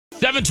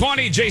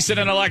7:20, Jason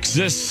and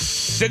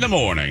Alexis in the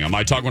morning on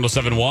My Talk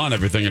 107.1,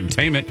 Everything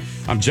Entertainment.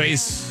 I'm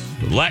Jace,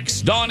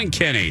 Lex, Dawn, and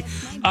Kenny.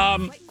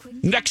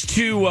 Next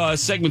two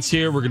segments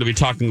here, we're going to be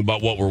talking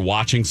about what we're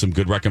watching, some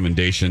good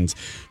recommendations,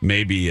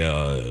 maybe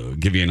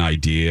give you an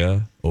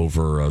idea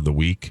over the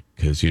week,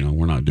 because,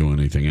 we're not doing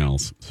anything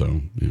else.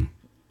 So,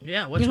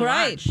 Yeah, what's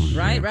right?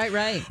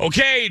 Right.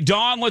 Okay,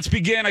 Dawn, let's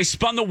begin. I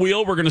spun the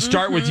wheel. We're going to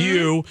start with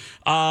you.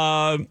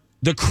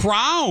 The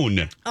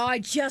Crown. Oh, I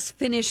just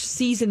finished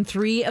season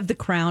 3 of The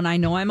Crown. I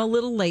know I'm a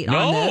little late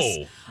on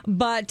this,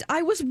 but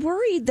I was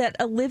worried that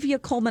Olivia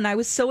Colman, I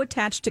was so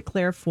attached to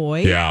Claire Foy.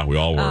 Yeah, we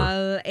all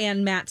were.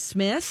 And Matt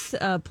Smith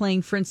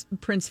playing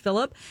Prince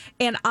Philip.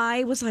 And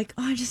I was like,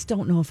 I just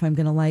don't know if I'm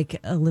going to like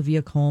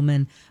Olivia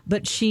Colman,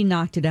 but she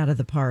knocked it out of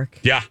the park.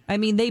 Yeah. I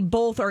mean, they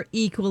both are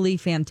equally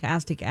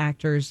fantastic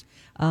actors.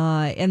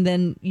 And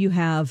then you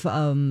have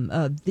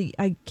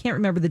I can't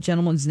remember the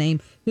gentleman's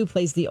name who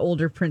plays the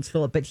older Prince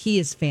Philip, but he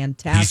is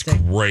fantastic.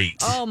 He's great.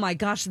 Oh my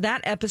gosh,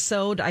 that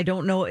episode! I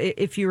don't know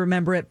if you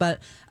remember it,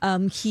 but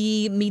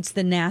he meets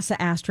the NASA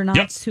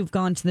astronauts who've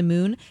gone to the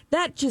moon.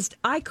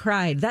 I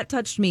cried. That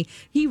touched me.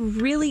 He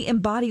really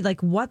embodied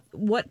like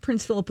what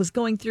Prince Philip was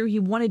going through. He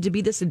wanted to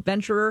be this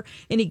adventurer,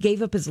 and he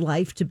gave up his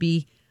life to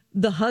be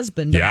the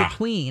husband of the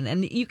Queen.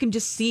 And you can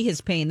just see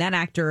his pain. That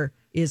actor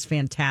is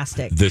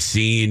fantastic. The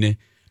scene,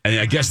 and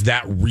I guess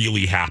that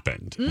really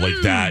happened.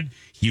 Like that,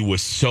 he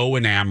was so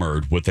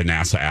enamored with the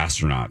NASA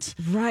astronauts.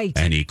 Right.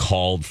 And he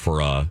called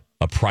for a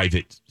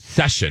private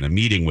session, a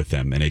meeting with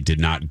them, and it did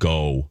not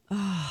go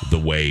the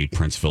way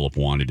Prince Philip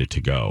wanted it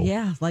to go.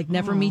 Yeah, like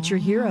never meet your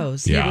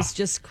heroes. Yeah. He was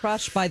just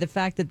crushed by the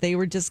fact that they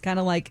were just kind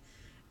of like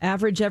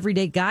average,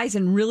 everyday guys,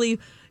 and really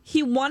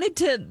he wanted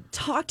to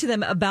talk to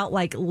them about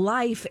like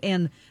life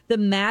and the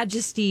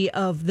majesty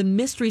of the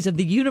mysteries of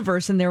the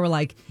universe. And they were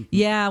like,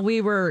 yeah, we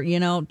were,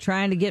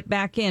 trying to get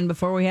back in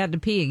before we had to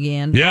pee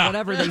again. Yeah. Or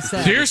whatever they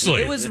said.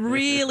 Seriously. It was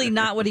really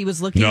not what he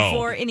was looking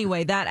for.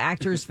 Anyway, that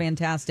actor is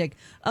fantastic.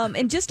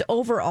 And just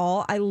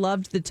overall, I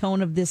loved the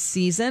tone of this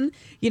season.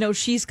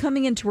 She's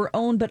coming into her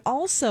own, but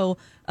also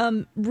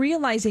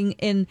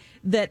realizing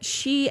that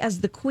she,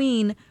 as the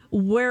queen,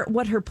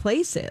 what her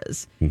place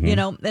is,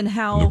 and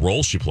how the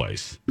role she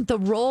plays. The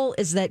role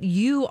is that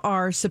you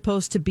are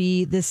supposed to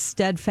be this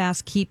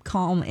steadfast, keep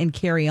calm and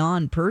carry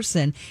on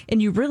person,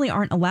 and you really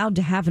aren't allowed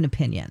to have an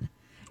opinion.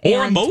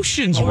 Or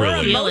emotions,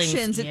 really.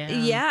 Emotions,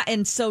 yeah.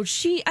 And so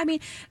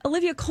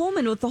Olivia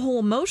Colman with the whole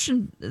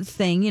emotion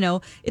thing,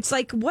 it's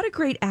like what a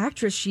great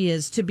actress she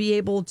is to be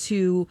able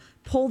to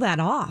pull that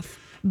off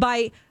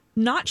by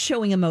not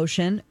showing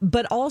emotion,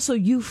 but also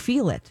you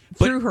feel it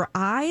through her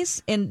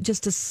eyes and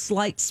just a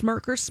slight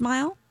smirk or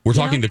smile. We're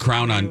talking The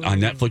Crown on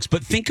Netflix,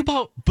 but think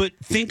about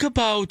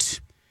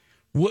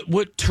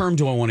what term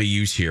do I want to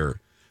use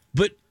here?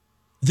 But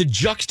the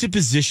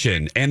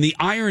juxtaposition and the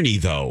irony,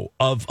 though,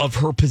 of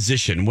her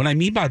position. What I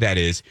mean by that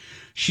is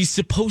she's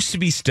supposed to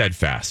be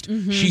steadfast.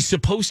 Mm-hmm. She's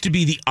supposed to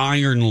be the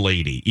Iron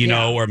Lady,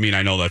 know. Or,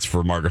 I know that's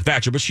for Margaret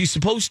Thatcher, but she's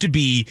supposed to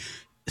be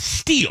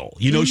steel.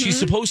 She's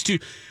supposed to.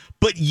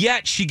 But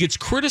yet she gets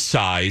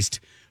criticized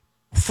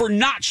for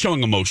not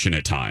showing emotion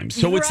at times.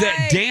 So it's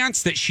that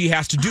dance that she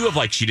has to do of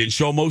like she didn't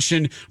show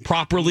emotion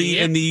properly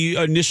in the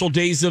initial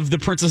days of the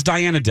Princess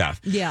Diana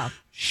death. Yeah.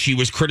 She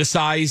was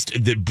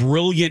criticized. The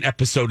brilliant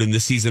episode in the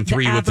season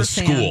 3 with the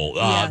school,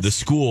 the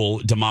school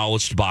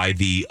demolished by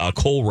the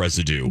coal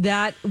residue.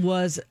 That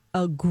was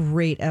a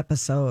great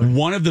episode.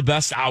 One of the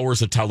best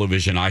hours of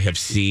television I have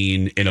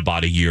seen in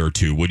about a year or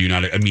two. Would you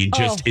not?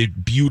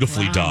 It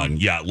beautifully done.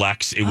 Yeah,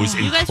 Lex, it was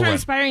incredible. You guys are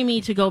inspiring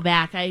me to go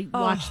back. I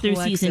watched through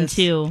season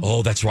 2.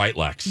 Oh, that's right,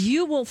 Lex.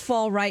 You will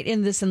fall right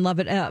in this and love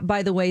it.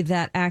 By the way,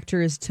 that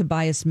actor is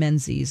Tobias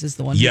Menzies, is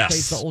the one who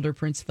plays the older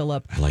Prince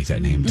Philip. I like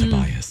that name,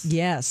 Tobias.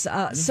 Yes.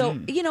 So,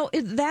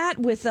 that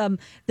with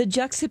the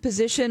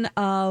juxtaposition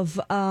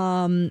of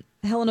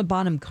Helena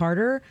Bonham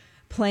Carter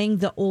playing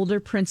the older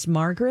Prince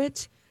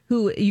Margaret,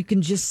 who you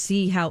can just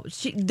see how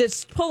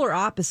this polar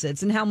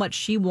opposites and how much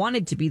she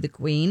wanted to be the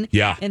queen.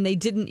 Yeah. And they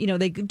didn't,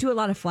 they do a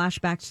lot of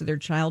flashbacks to their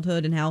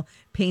childhood and how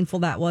painful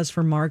that was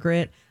for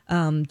Margaret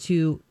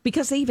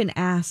because they even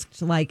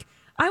asked, like,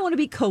 I want to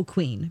be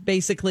co-queen,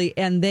 basically.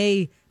 And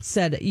they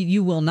said,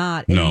 you will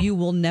not, and you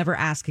will never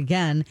ask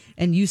again,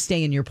 and you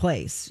stay in your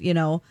place,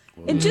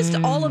 And just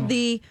all of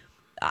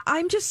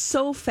I'm just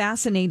so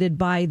fascinated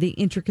by the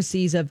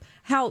intricacies of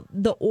how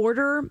the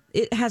order,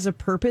 it has a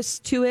purpose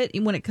to it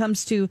when it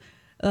comes to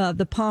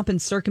the pomp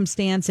and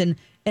circumstance and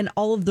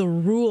all of the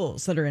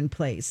rules that are in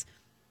place.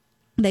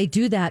 They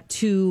do that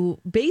to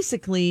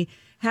basically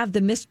have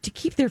to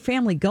keep their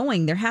family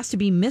going. There has to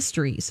be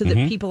mystery so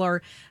that people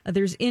are,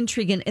 there's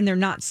intrigue and they're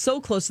not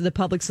so close to the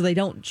public so they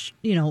don't,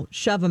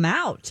 shove them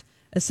out.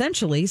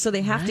 Essentially, so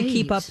they have to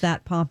keep up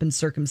that pomp and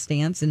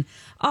circumstance, and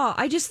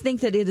I just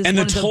think that it is. And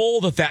the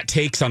toll that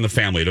takes on the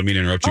family. I don't mean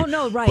to interrupt you. Oh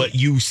no, right? But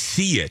you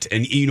see it,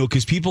 and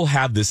because people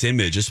have this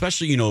image,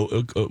 especially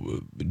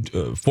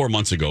 4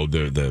 months ago,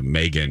 the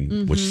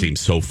Meghan, which seems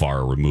so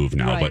far removed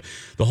now, but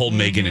the whole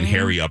Meghan and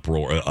Harry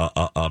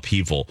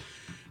upheaval.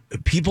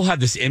 people have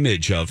this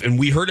image of, and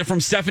we heard it from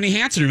Stephanie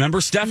Hansen.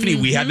 Remember Stephanie?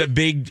 We had that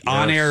big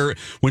on air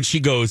when she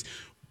goes,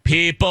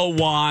 people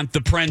want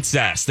the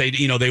princess. They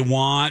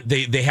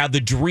have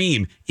the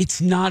dream.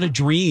 It's not a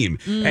dream.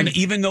 And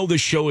even though the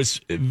show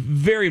is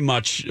very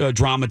much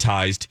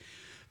dramatized,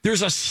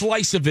 there's a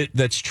slice of it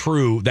that's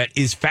true that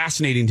is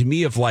fascinating to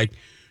me of like,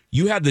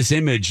 you have this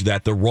image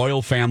that the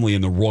royal family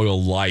and the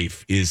royal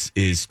life is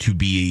to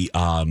be,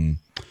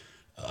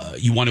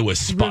 you want to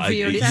aspire.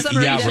 We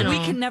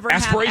can never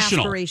have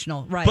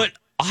aspirational. Right. But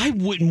I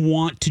wouldn't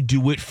want to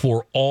do it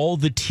for all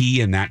the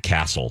tea in that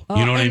castle.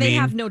 You know what I mean? And they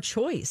have no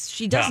choice.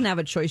 She doesn't have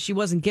a choice. She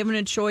wasn't given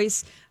a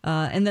choice.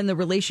 And then the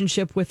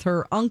relationship with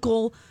her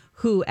uncle,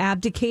 who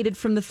abdicated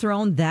from the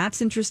throne,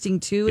 that's interesting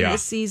too in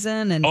this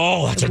season. And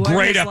that's a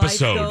great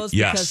episode.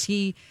 Because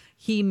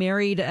he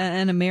married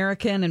an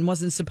American and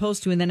wasn't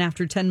supposed to, and then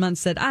after 10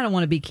 months said, I don't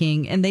want to be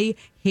king, and they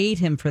hate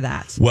him for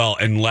that. Well,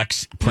 and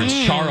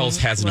Prince Charles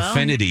has an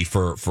affinity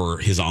for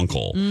his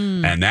uncle,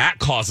 and that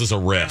causes a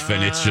rift,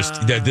 and it's just,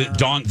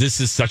 Dawn,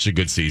 this is such a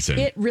good season.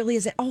 It really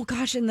is. Oh,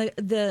 gosh, and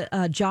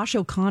the Josh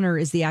O'Connor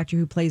is the actor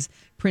who plays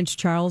Prince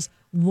Charles.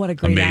 What a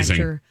great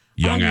actor.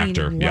 Young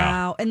actor.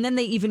 Wow. And then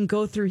they even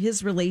go through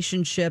his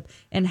relationship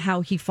and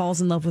how he falls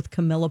in love with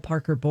Camilla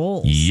Parker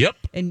Bowles. Yep.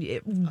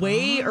 And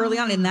way early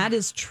on, and that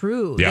is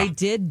true. Yeah. They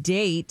did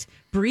date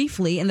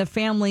briefly, and the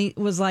family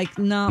was like,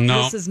 no,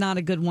 this is not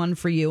a good one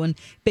for you. And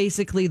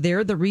basically,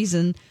 they're the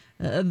reason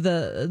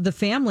the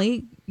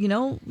family,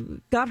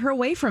 got her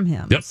away from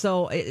him. Yep.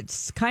 So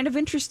it's kind of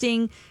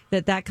interesting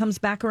that comes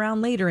back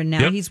around later, and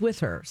now he's with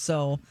her.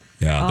 So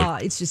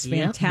it's just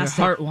fantastic.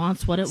 Your heart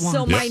wants what it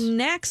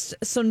wants.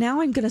 So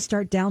now I'm going to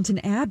start Downton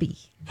Abbey.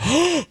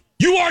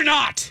 You are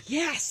not.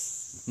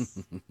 Yes.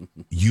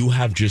 You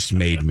have just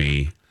made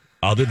me.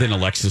 Other than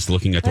Alexis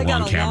looking at the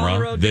wrong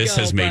camera, this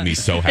has made me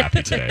so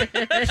happy today.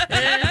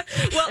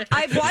 Well,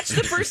 I've watched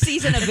the first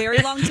season a very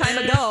long time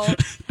ago,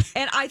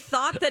 and I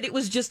thought that it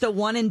was just a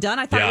one and done.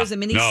 I thought it was a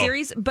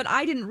miniseries, but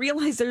I didn't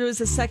realize there was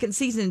a second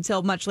season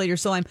until much later,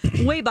 so I'm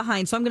way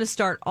behind. So I'm going to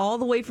start all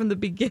the way from the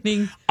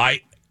beginning.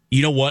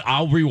 You know what?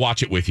 I'll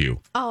rewatch it with you.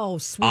 Oh,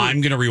 sweet. I'm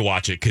going to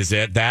rewatch it because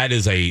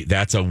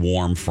that's a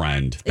warm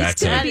friend.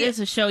 That is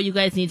a show you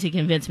guys need to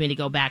convince me to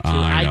go back to.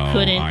 I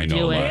couldn't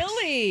do it.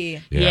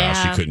 Really? Yeah,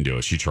 she couldn't do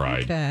it. She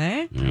tried.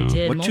 Okay.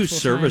 Yeah. What two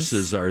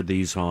services are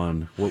these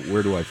on?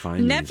 Where do I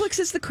find Netflix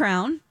is The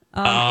Crown.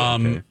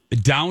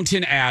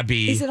 Downton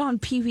Abbey. Is it on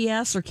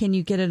PBS or can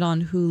you get it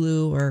on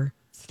Hulu or?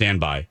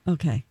 Standby.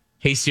 Okay.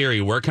 Hey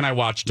Siri, where can I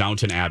watch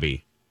Downton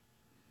Abbey?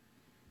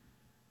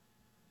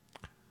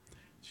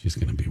 She's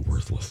going to be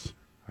worthless.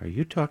 Are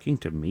you talking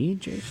to me,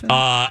 Jason?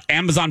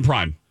 Amazon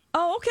Prime.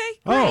 Oh, okay.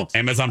 Oh,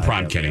 Amazon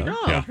Prime, Kenny.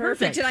 Oh,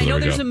 perfect. And I know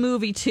there's a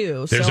movie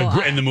too.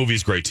 And the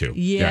movie's great too.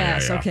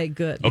 Yes. Yeah. Okay.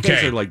 Good. Okay. You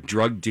guys are like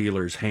drug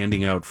dealers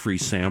handing out free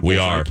samples. We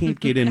are. I can't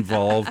get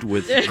involved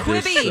with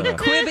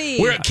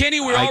Quibi.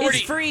 Kenny, we're already.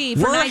 It's free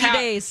for 90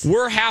 days.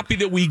 We're happy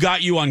that we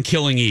got you on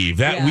Killing Eve.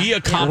 We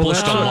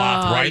accomplished a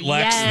lot, right,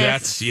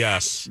 Lex?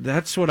 Yes.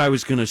 That's what I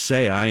was going to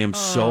say. I am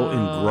so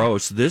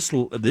engrossed. This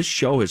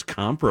show has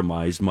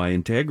compromised my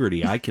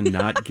integrity. I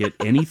cannot get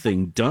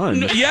anything done.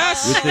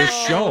 With this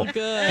show.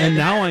 Good. And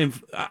now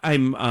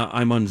I'm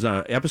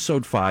on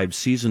episode 5,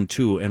 season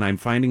 2, and I'm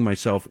finding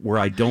myself where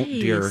I don't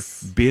dare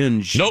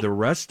binge the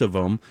rest of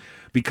them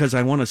because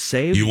I want to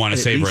save. You want to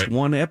save least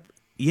one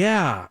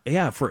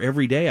for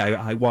every day.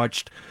 I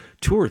watched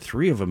 2 or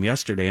 3 of them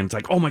yesterday, and it's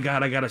like, oh my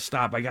god, I gotta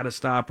stop,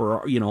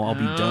 or I'll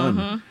be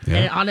done. And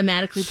it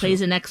automatically plays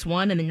the next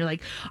one, and then you're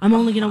like, I'm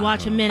only gonna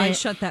watch a minute. I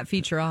shut that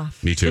feature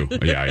off. Me too.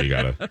 Yeah, you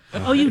gotta.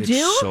 Oh, you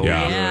do? So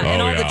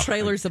and all the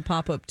trailers that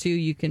pop up too,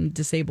 you can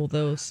disable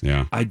those.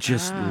 Yeah, I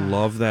just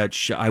love that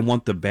show. I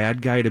want the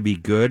bad guy to be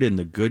good and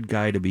the good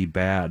guy to be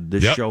bad.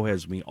 This show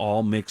has me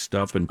all mixed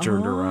up and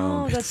turned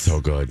around. It's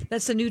so good.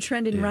 That's a new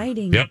trend in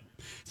writing. Yep.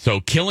 So,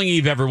 Killing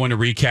Eve, everyone, to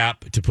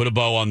recap, to put a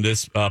bow on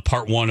this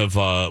part 1 of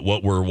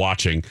what we're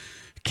watching.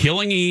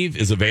 Killing Eve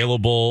is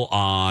available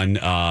on,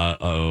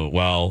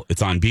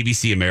 it's on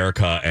BBC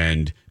America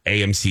and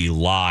AMC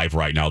Live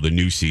right now, the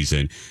new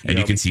season. And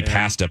you can see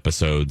past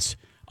episodes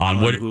on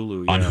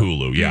Hulu. On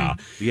Hulu, yeah.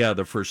 Yeah,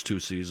 the first 2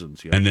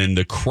 seasons. Yeah. And then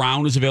The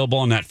Crown is available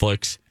on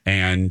Netflix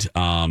and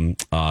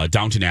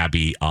Downton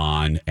Abbey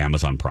on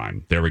Amazon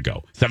Prime. There we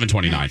go.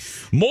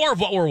 7:29. More of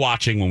what we're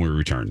watching when we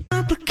return.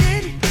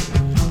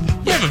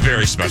 We have a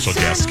very special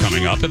guest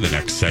coming up in the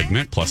next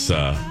segment, plus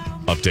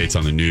updates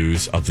on the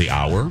news of the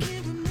hour.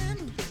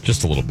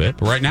 Just a little bit.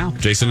 But right now,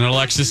 Jason and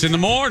Alexis in the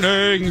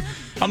morning.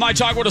 On My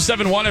Talk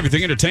 107.1,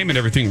 everything entertainment,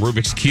 everything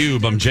Rubik's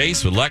Cube. I'm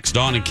Jace with Lex,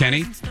 Dawn, and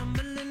Kenny.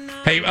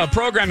 Hey, a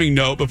programming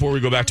note before we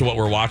go back to what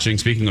we're watching.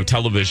 Speaking of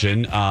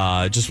television,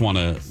 just want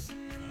to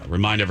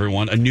remind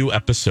everyone, a new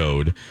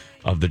episode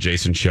of the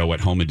Jason Show at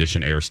Home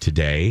Edition airs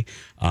today.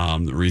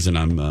 The reason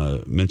I'm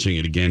mentioning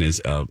it again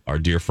is my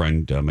dear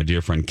friend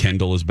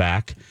Kendall is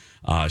back.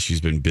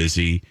 She's been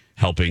busy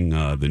helping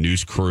the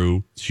news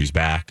crew. She's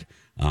back.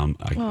 I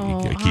keep,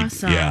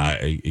 awesome.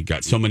 I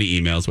got so many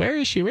emails. Where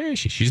is she? Where is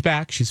she? She's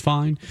back. She's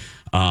fine.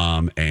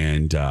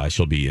 And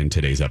she'll be in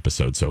today's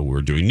episode. So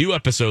we're doing new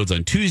episodes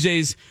on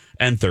Tuesdays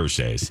and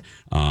Thursdays.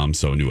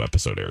 So a new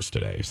episode airs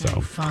today.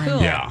 So fun.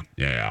 Cool. yeah.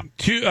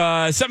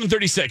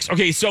 7:36.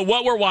 Okay, so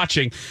what we're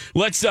watching,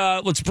 let's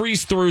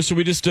breeze through. So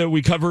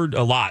we covered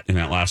a lot in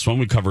that last one.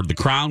 We covered The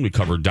Crown, we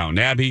covered Downton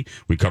Abbey,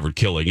 we covered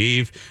Killing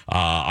Eve.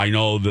 I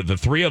know that the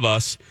three of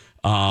us.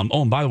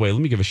 And by the way,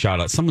 let me give a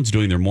shout out. Someone's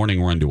doing their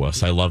morning run to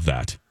us. I love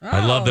that.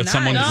 I love that nice.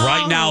 someone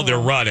right now they're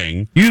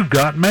running. You've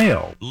got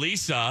mail.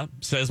 Lisa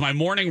says my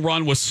morning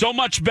run was so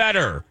much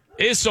better.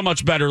 Is so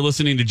much better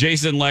listening to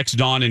Jason, Lex,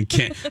 Dawn, and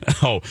Ken.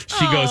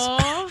 She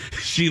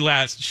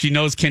goes. She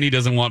knows Kenny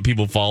doesn't want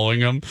people following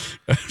him,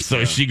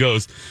 so she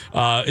goes.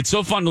 It's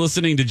so fun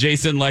listening to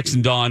Jason, Lex,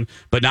 and Dawn,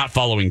 but not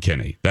following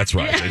Kenny. That's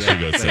right. She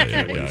goes.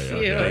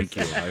 Thank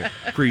you. I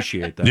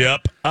appreciate that.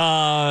 Yep.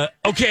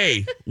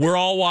 Okay, we're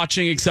all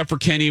watching except for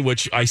Kenny,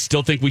 which I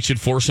still think we should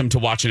force him to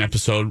watch an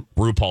episode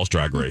RuPaul's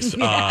Drag Race on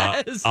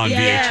VH1.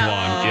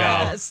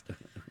 Yes. Yeah.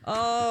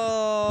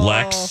 Oh,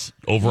 Lex,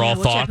 overall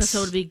which thoughts?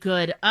 episode would be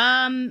good?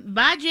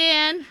 Bye,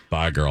 Jan.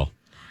 Bye, girl.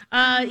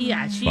 She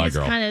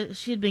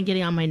had been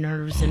getting on my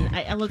nerves, and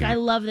I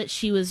love that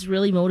she was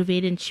really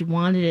motivated and she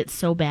wanted it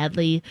so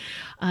badly.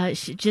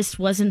 She just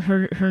wasn't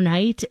her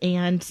night,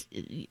 and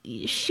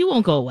she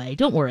won't go away.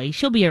 Don't worry,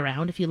 she'll be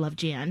around if you love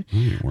Jan.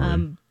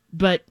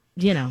 But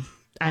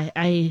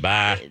I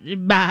Bye.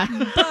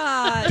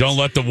 Bye. Don't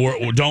let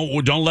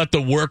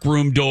the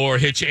workroom door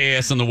hit your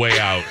ass on the way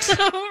out.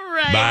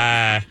 Right.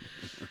 Bye.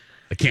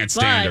 I can't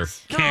stand her.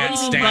 Can't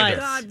stand her.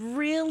 God,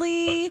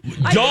 really?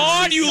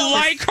 Dawn, you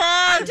like her?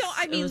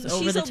 I mean, she's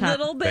a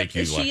little bit. Thank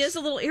you, She Lex. is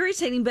a little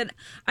irritating, but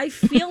I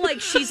feel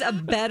like she's a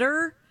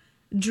better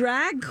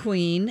drag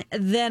queen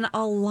than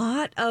a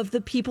lot of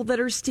the people that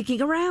are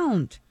sticking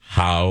around.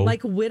 How?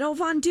 Like Widow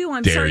Von Du.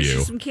 I'm dare sorry, you.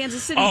 she's from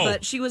Kansas City,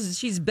 but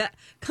she's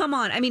come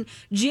on. I mean,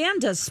 Jan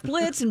does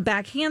splits and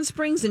back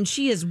handsprings, and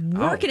she is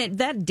working it.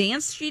 That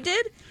dance she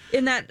did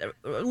in that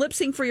lip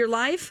sync for your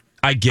life.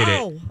 I get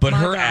it, but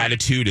her God.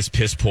 attitude is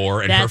piss poor,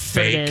 and her That's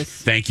what it fake. is.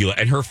 Thank you,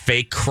 and her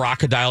fake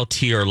crocodile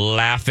tear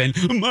laughing.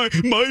 My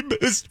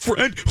best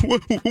friend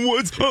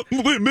was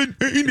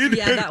eliminated,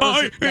 Yeah, that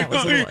was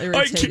a little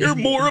I care irritating.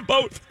 more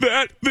about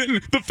that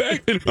than the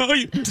fact that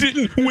I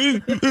didn't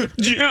win the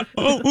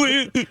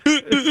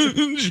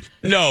challenge.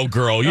 No,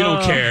 girl, you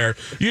don't care.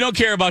 You don't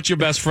care about your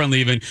best friend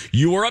leaving.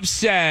 You were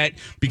upset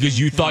because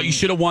you thought you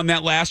should have won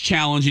that last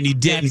challenge, and you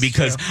didn't. That's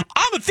because true.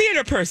 I'm a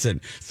theater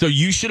person, so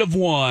you should have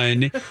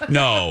won.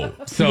 No,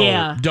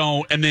 so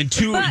don't. And then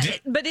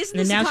But isn't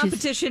this a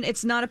competition?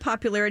 It's not a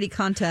popularity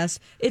contest.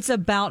 It's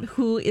about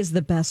who is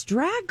the best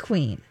drag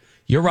queen.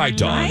 You're right,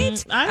 Dawn.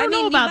 Right? I don't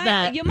know about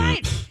that. You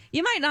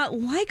might not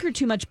like her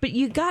too much, but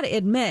you got to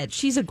admit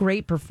she's a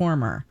great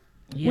performer.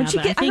 Yeah, when she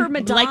but I get think her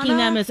Madonna, liking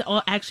them is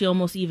actually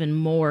almost even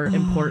more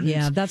important.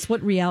 Yeah, that's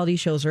what reality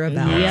shows are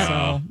about. Yeah.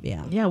 So,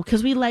 Yeah,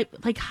 because we like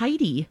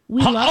Heidi.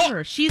 We love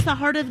her. She's the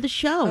heart of the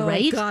show,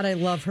 right? God, I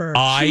love her.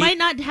 She might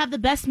not have the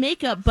best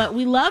makeup, but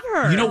we love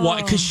her. You know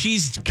what? Because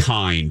she's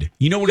kind.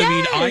 You know what I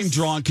mean? I'm Yes.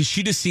 drawn because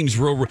she just seems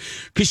real.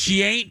 Because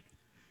she ain't.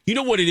 You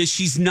know what it is?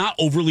 She's not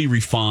overly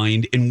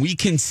refined, and we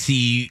can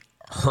see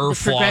her The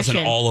flaws in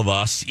progression. all of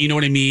us. You know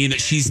what I mean? That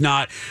she's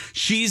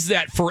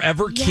that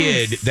forever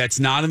kid that's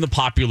not in the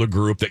popular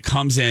group that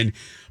comes in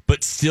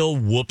but still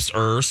whoops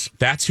earth.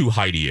 That's who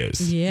Heidi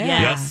is.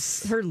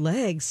 Yes. Her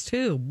legs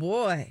too.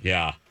 Boy.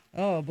 Yeah.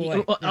 Oh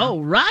boy. Oh,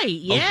 right.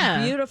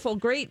 Yeah. Beautiful.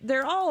 Great.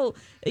 They're all,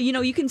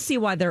 you can see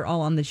why they're all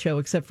on the show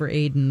except for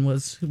Aiden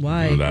was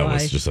why. That why.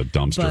 was just a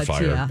dumpster But,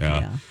 fire.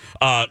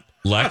 yeah.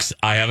 Lex,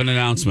 I have an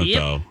announcement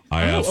though.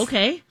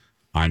 Okay.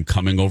 I'm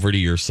coming over to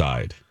your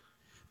side.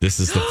 This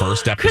is the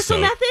first episode. Crystal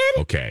Method?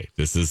 Okay,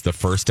 this is the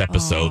first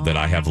episode that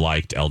I have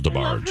liked El DeBarge.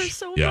 love her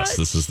so Yes, much.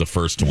 this is the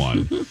first one.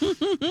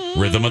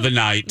 Rhythm of the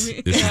Night.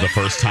 This is the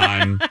first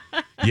time.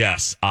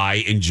 Yes,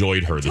 I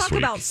enjoyed her this Talk week.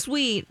 about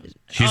sweet.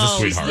 She's a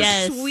sweetheart.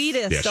 yes.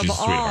 Sweetest Yeah, she's of a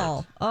sweetheart.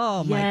 all.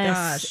 Oh my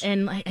gosh.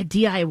 And like a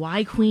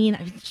DIY queen. I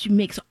mean, she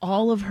makes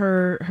all of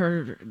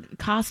her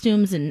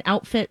costumes and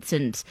outfits,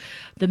 and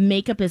the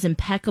makeup is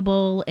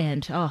impeccable.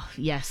 And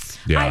yes,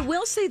 Yeah. I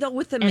will say though,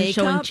 with the and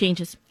showing makeup,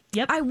 changes.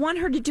 Yep. I want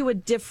her to do a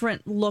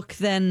different look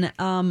than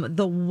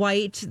the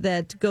white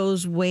that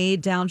goes way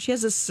down. She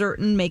has a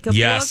certain makeup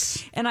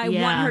Yes. look, and I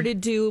Yeah. want her to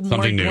do more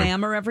Something new.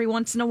 glamour every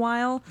once in a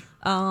while.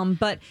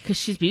 But because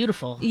she's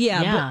beautiful.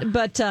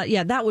 but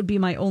that would be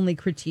my only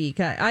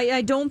critique.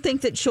 I don't think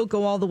that she'll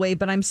go all the way,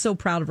 but I'm so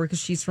proud of her because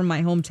she's from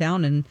my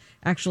hometown and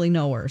actually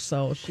know her.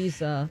 So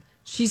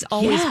she's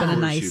always been a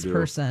nice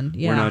person.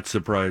 Yeah. We're not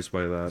surprised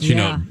by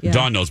that.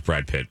 Dawn knows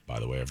Brad Pitt, by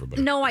the way,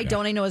 everybody. No, I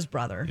don't. I know his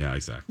brother. Yeah,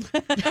 exactly.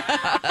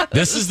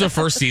 This is the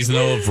first season,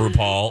 though, of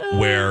RuPaul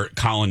where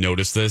Colin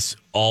noticed this.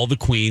 All the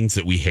queens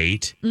that we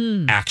hate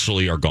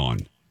actually are gone.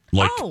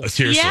 Like,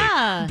 seriously.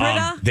 Yeah.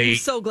 Britta, I'm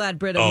so glad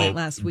Britta went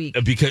last week.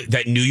 Because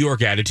that New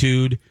York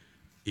attitude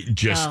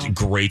just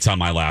grates on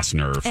my last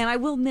nerve. And I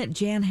will admit,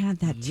 Jan had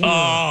that too.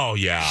 Oh,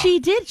 yeah. She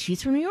did.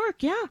 She's from New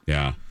York. Yeah.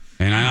 Yeah.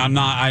 And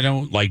I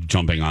don't like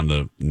jumping on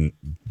the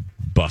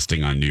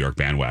busting on New York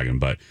bandwagon,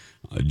 but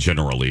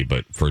generally,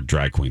 but for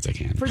drag queens, I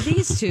can. For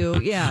these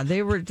two, yeah,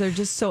 they're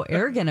just so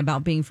arrogant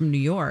about being from New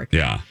York.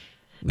 Yeah.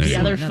 The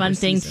other fun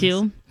thing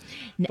too,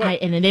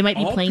 and they might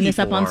be playing this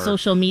up on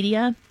social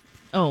media.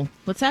 Oh,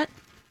 what's that?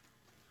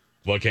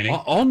 What, Kenny?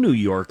 All New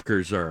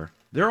Yorkers are.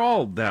 They're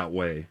all that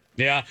way.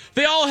 Yeah,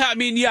 they all have. I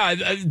mean, yeah,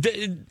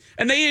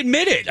 and they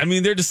admit it. I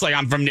mean, they're just like,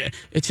 I'm from.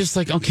 It's just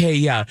like, okay,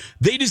 yeah,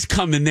 they just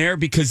come in there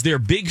because they're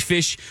big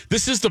fish.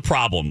 This is the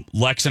problem,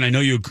 Lex, and I know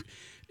you.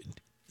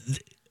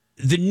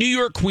 The New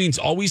York queens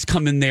always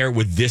come in there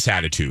with this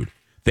attitude: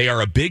 they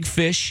are a big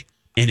fish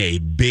in a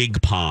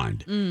big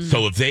pond.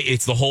 So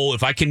it's the whole.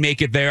 If I can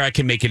make it there, I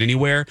can make it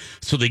anywhere.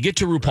 So they get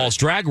to RuPaul's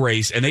Drag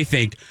Race and they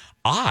think,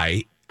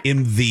 I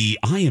am the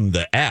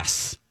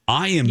S.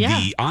 I am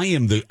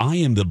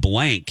the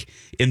blank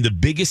in the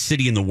biggest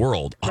city in the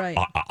world. Right.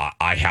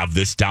 I have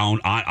this down.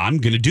 I'm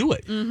going to do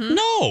it.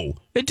 No,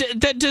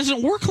 that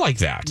doesn't work like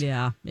that.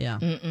 Yeah.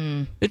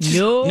 It's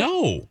just,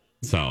 no.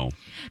 So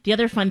the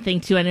other fun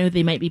thing too, I know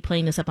they might be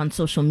playing this up on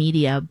social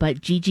media,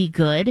 but Gigi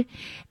Good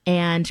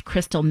and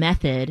Crystal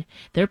Method,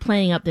 they're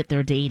playing up that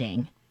they're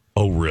dating.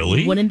 Oh,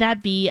 really? Wouldn't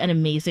that be an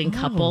amazing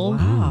couple?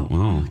 Wow.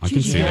 Wow. I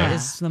can see that.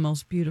 Is the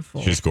most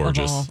beautiful. She's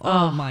gorgeous. Of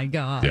all. Oh my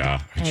God.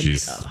 Yeah. And,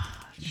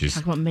 She's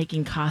talk about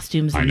making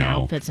costumes and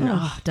outfits and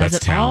does that's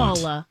it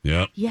talent. all.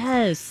 Yep.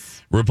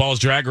 Yes. RuPaul's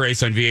Drag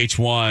Race on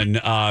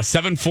VH1,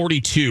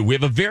 7:42. We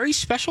have a very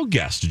special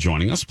guest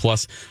joining us,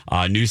 plus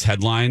news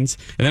headlines.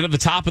 And then at the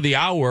top of the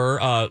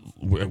hour,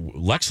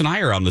 Lex and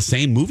I are on the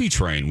same movie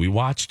train. We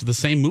watched the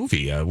same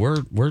movie.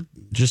 We're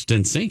just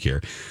in sync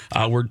here.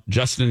 We're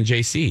Justin and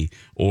JC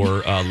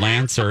or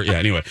Lance or, yeah,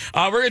 anyway.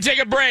 We're going to take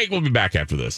a break. We'll be back after this.